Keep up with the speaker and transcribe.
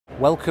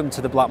Welcome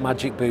to the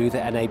Blackmagic booth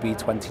at NAB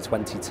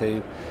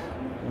 2022.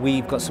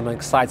 We've got some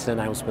exciting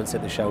announcements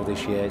at the show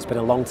this year. It's been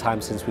a long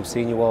time since we've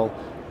seen you all.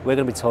 We're going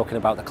to be talking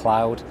about the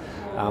cloud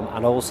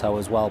and also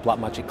as well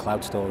Blackmagic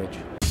Cloud Storage.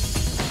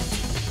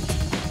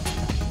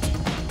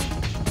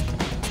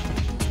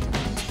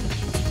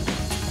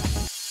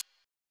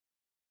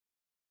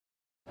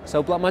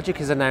 So Blackmagic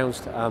has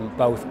announced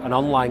both an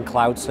online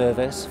cloud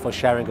service for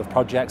sharing of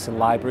projects and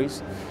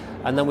libraries,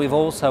 and then we've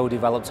also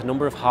developed a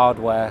number of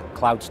hardware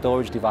cloud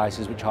storage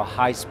devices which are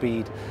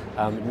high-speed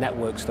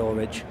network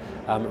storage,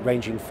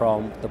 ranging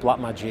from the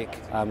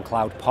Blackmagic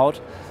Cloud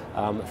Pod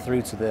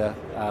through to the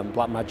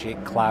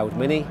Blackmagic Cloud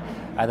Mini,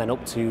 and then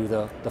up to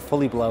the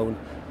fully blown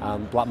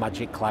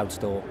Blackmagic Cloud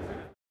Store.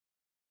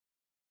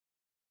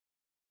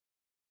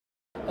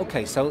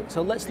 Okay, so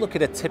let's look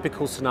at a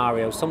typical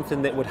scenario,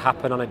 something that would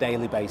happen on a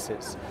daily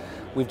basis.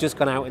 We've just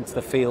gone out into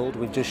the field,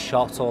 we've just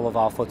shot all of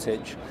our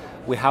footage.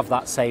 We have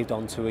that saved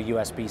onto a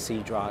USB-C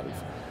drive.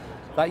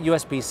 That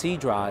USB-C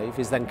drive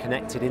is then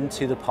connected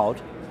into the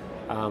pod.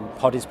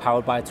 Pod is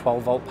powered by a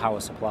 12-volt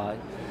power supply,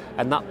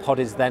 and that pod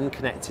is then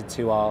connected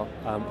to our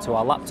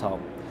laptop.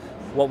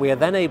 What we are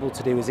then able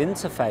to do is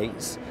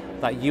interface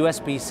that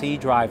USB-C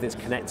drive that's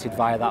connected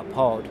via that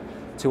pod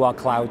to our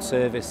cloud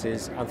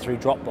services and through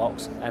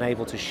Dropbox, and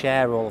able to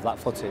share all of that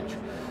footage.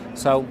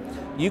 So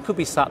you could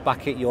be sat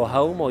back at your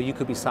home, or you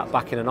could be sat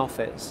back in an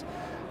office,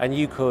 and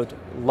you could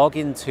log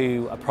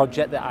into a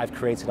project that I've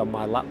created on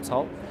my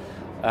laptop.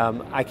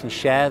 I can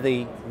share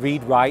the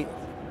read-write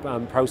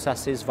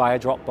processes via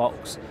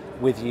Dropbox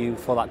with you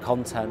for that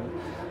content,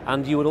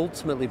 and you would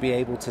ultimately be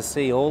able to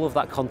see all of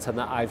that content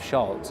that I've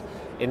shot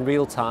in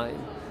real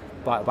time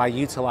by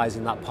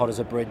utilizing that pod as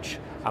a bridge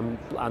and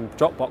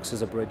Dropbox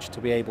as a bridge to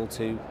be able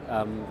to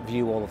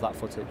view all of that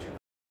footage.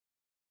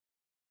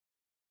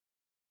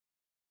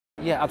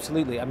 Yeah,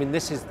 absolutely. I mean,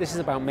 this is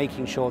about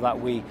making sure that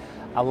we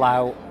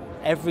allow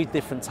every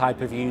different type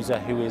of user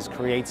who is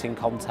creating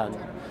content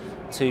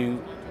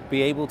to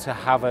be able to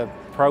have a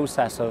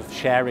process of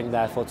sharing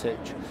their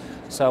footage.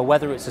 So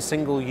whether it's a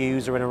single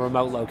user in a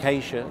remote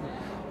location,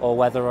 or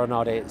whether or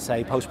not it's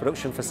a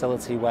post-production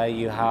facility where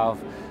you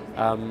have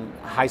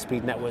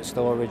high-speed network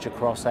storage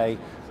across a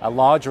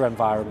larger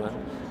environment,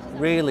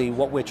 really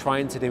what we're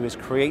trying to do is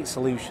create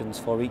solutions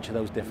for each of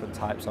those different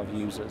types of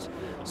users.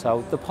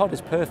 So the pod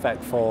is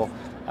perfect for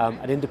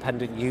an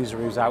independent user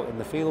who's out in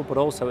the field, but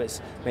also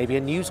it's maybe a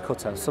news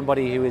cutter,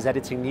 somebody who is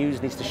editing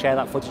news, needs to share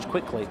that footage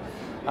quickly.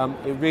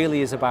 It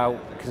really is about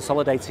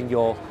consolidating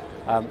your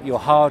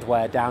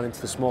hardware down into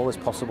the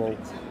smallest possible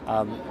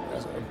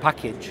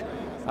package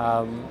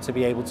to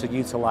be able to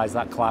utilize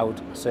that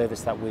cloud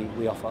service that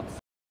we offer.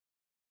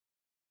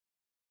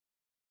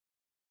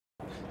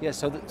 Yeah,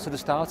 so the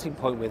starting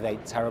point with a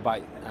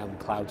terabyte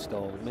Cloud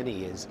Store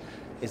Mini is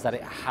that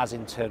it has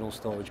internal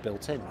storage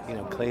built in. You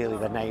know, clearly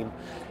the name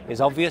is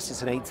obvious.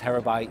 It's an 8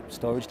 terabyte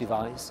storage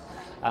device,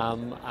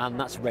 and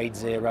that's RAID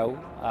 0.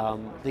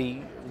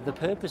 The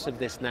purpose of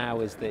this now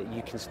is that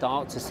you can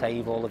start to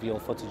save all of your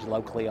footage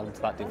locally onto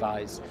that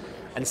device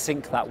and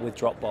sync that with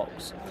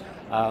Dropbox.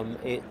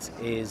 It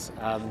is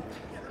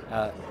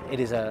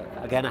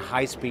again a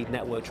high-speed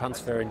network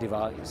transferring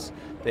device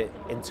that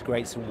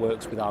integrates and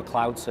works with our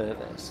cloud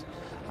service.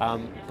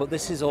 But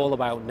this is all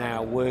about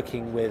now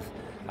working with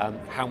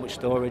how much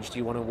storage do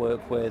you want to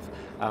work with.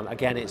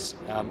 Again, it's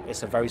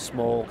a very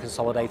small,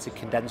 consolidated,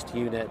 condensed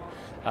unit.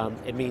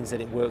 It means that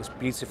it works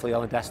beautifully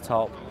on a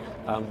desktop,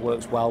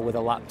 works well with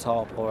a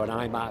laptop or an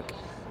iMac.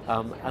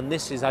 And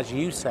this is, as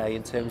you say,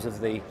 in terms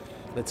of the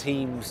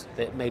teams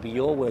that maybe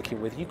you're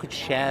working with, you could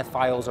share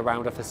files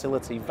around a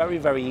facility very,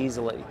 very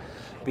easily,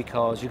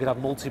 because you could have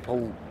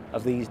multiple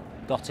of these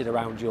dotted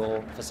around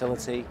your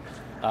facility,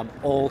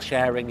 all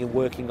sharing and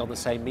working on the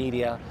same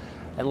media.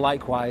 And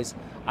likewise,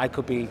 I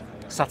could be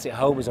sat at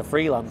home as a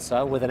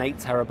freelancer with an 8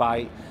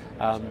 terabyte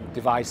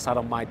device sat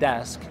on my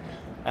desk,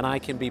 and I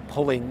can be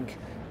pulling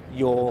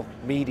your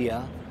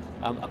media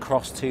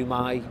across to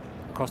my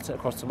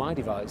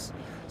device.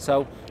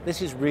 So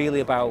this is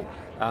really about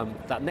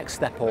that next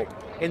step up,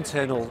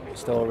 internal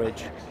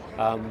storage,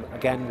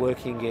 again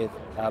working with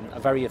a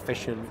very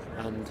efficient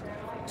and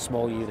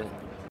small unit.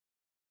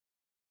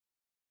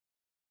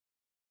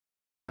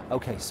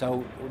 Okay,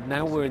 so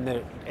now we're in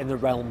the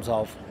realms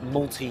of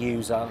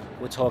multi-user.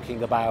 We're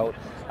talking about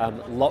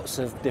lots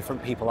of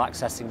different people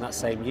accessing that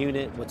same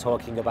unit. We're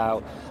talking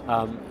about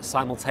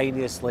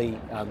simultaneously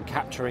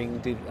capturing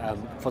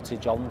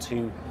footage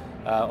onto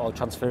or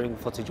transferring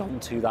footage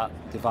onto that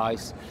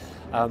device.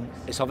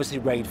 It's obviously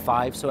RAID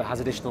 5, so it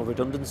has additional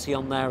redundancy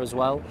on there as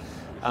well.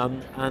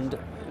 And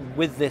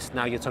with this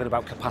now, you're talking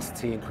about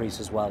capacity increase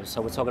as well.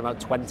 So we're talking about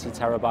 20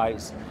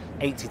 terabytes,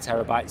 80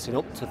 terabytes, and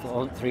up to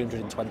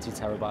 320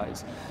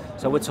 terabytes.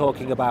 So we're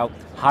talking about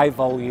high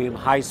volume,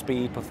 high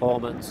speed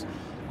performance.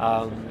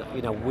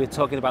 You know, we're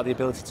talking about the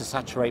ability to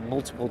saturate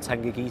multiple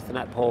 10 gig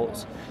Ethernet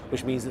ports,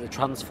 which means that the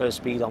transfer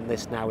speed on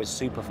this now is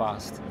super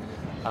fast.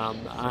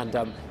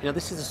 You know,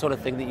 this is the sort of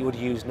thing that you would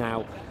use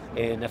now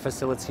in a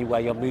facility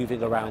where you're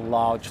moving around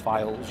large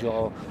files,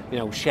 you're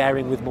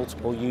sharing with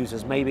multiple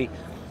users. Maybe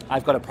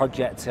I've got a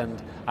project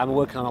and I'm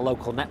working on a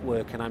local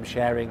network and I'm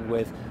sharing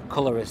with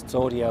colorists,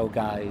 audio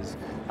guys,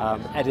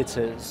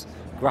 editors,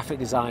 graphic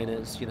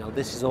designers. You know,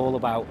 this is all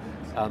about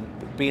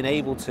being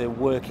able to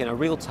work in a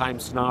real-time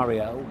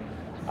scenario,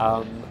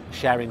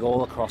 sharing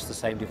all across the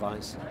same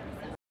device.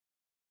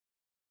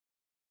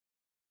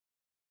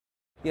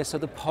 Yeah, so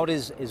the pod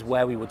is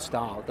where we would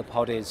start. The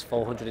pod is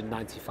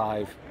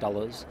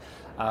 $495.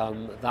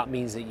 That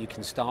means that you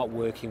can start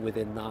working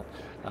within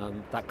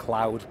that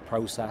cloud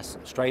process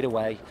straight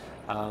away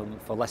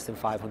for less than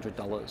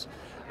 $500.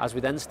 As we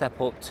then step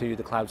up to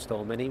the Cloud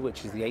Store Mini,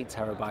 which is the 8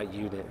 terabyte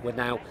unit, we're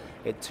now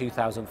at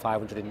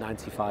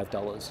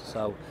 $2,595.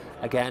 So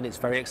again, it's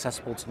very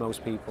accessible to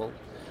most people.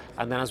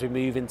 And then as we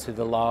move into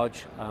the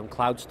large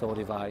Cloud Store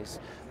device,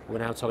 we're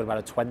now talking about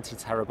a 20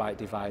 terabyte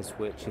device,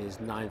 which is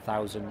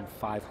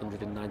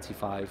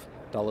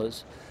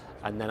 $9,595.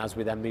 And then as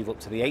we then move up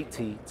to the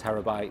 80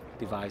 terabyte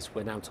device,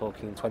 we're now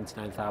talking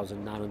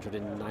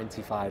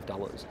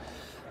 $29,995.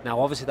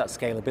 Now, obviously, that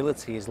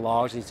scalability is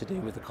largely to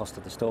do with the cost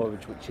of the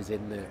storage, which is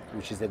in the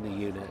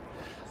unit.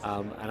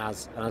 And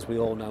as we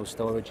all know,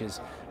 storage is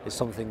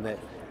something that,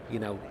 you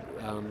know,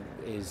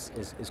 is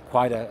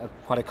quite a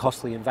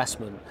costly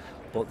investment.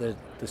 But the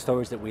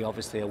storage that we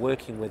obviously are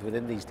working with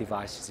within these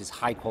devices is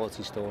high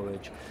quality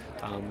storage,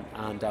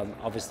 and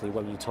obviously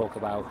when you talk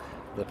about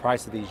the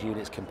price of these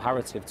units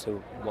comparative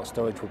to what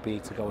storage would be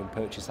to go and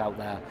purchase out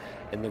there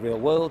in the real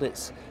world,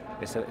 it's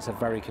a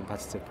very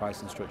competitive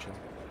pricing structure.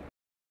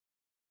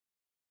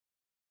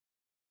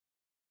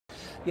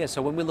 Yeah,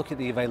 so when we look at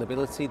the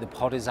availability, the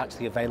pod is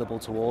actually available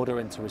to order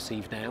and to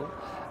receive now,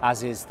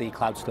 as is the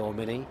Cloud Store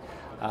Mini.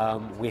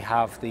 We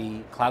have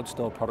the Cloud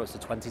Store products, the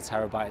 20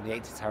 terabyte and the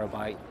 80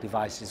 terabyte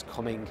devices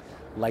coming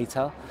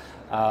later,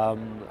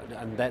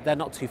 and they're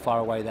not too far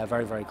away, they're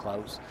very, very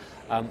close.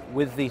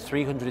 With the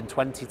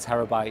 320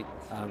 terabyte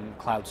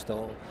Cloud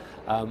Store,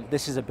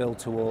 this is a build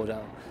to order.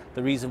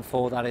 The reason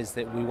for that is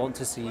that we want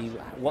to see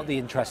what the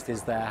interest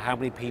is there, how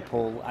many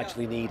people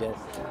actually need it.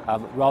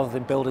 Rather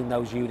than building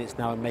those units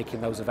now and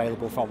making those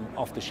available from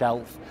off the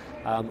shelf,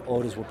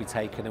 orders would be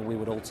taken and we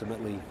would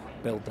ultimately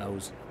build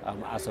those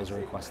as those are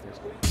requested.